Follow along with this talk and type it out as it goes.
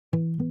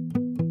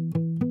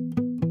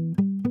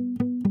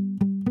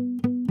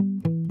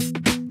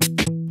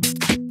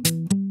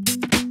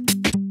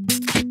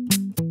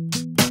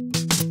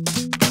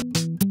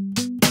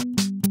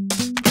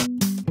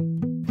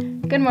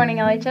Good morning,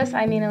 LHS.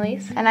 I'm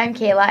Annalise. And I'm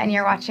Kayla, and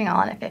you're watching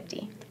All in at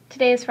 50.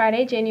 Today is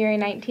Friday, January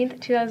 19th,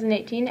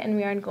 2018, and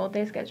we are on Gold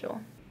Day schedule.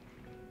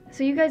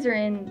 So you guys are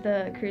in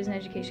the Careers and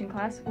Education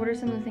class. What are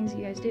some of the things that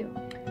you guys do?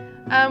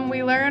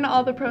 We learn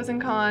all the pros and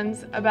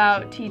cons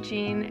about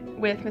teaching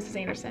with Mrs.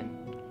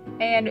 Anderson.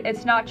 And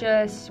it's not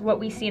just what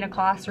we see in a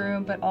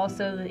classroom, but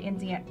also the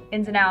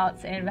ins and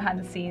outs and behind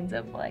the scenes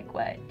of like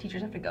what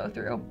teachers have to go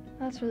through.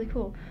 That's really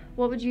cool.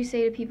 What would you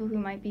say to people who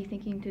might be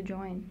thinking to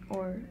join,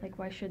 or like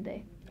why should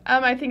they?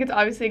 I think it's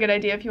obviously a good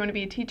idea if you want to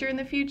be a teacher in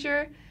the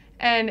future,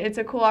 and it's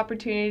a cool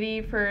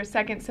opportunity for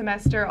second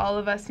semester. All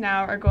of us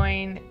now are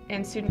going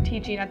in student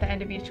teaching at the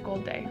end of each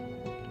Gold Day.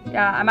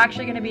 Yeah, I'm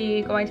actually going to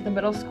be going to the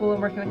middle school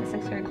and working with the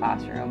 6th grade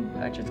classroom,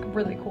 which is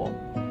really cool.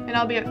 And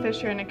I'll be at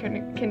Fisher in a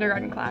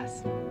kindergarten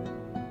class.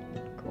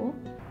 Cool.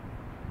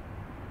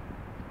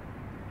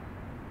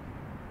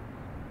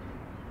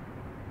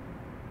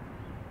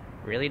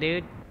 Really,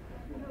 dude?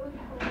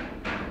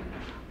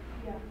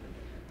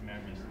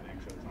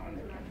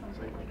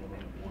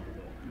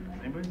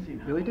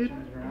 Really, dude?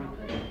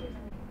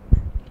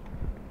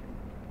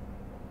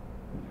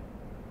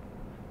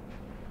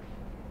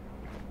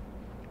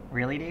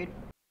 Really, dude?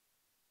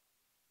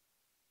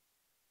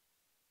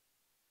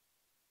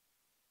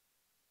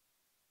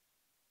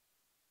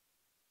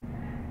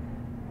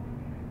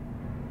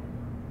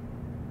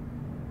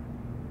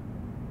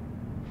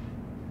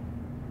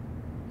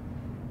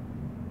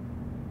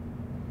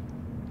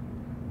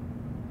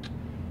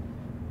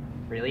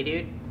 Really,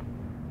 dude?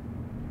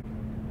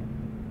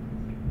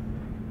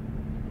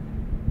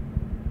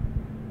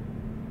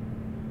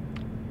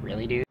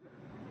 Really, dude?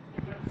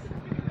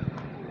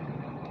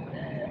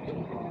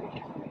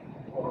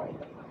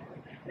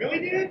 Really,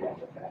 dude?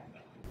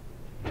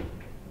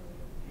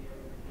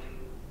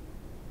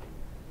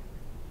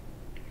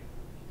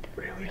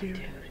 Really,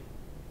 dude?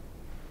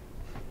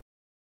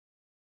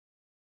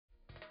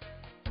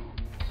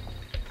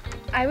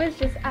 I was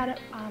just at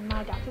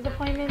my doctor's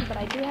appointment, but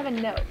I do have a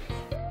note.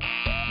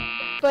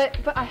 But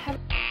I have...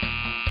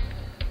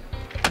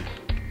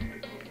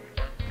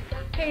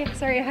 Hey,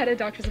 sorry I had a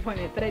doctor's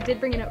appointment, but I did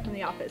bring a note from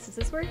the office. Does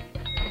this work?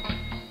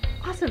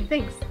 Awesome,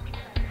 thanks.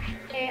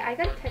 Hey, I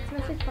got a text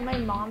message from my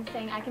mom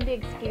saying I can be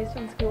excused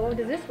from school.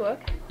 Does this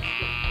work?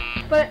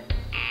 But...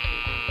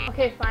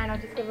 Okay, fine, I'll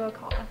just give her a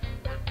call.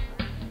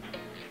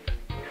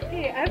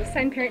 Hey, I have a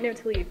signed parent note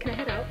to leave. Can I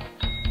head out?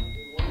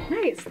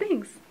 Nice,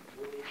 thanks.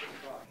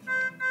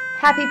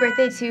 Happy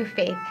birthday to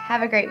Faith.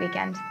 Have a great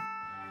weekend.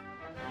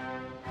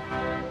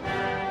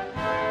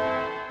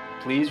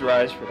 Please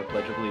rise for the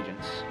Pledge of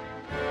Allegiance.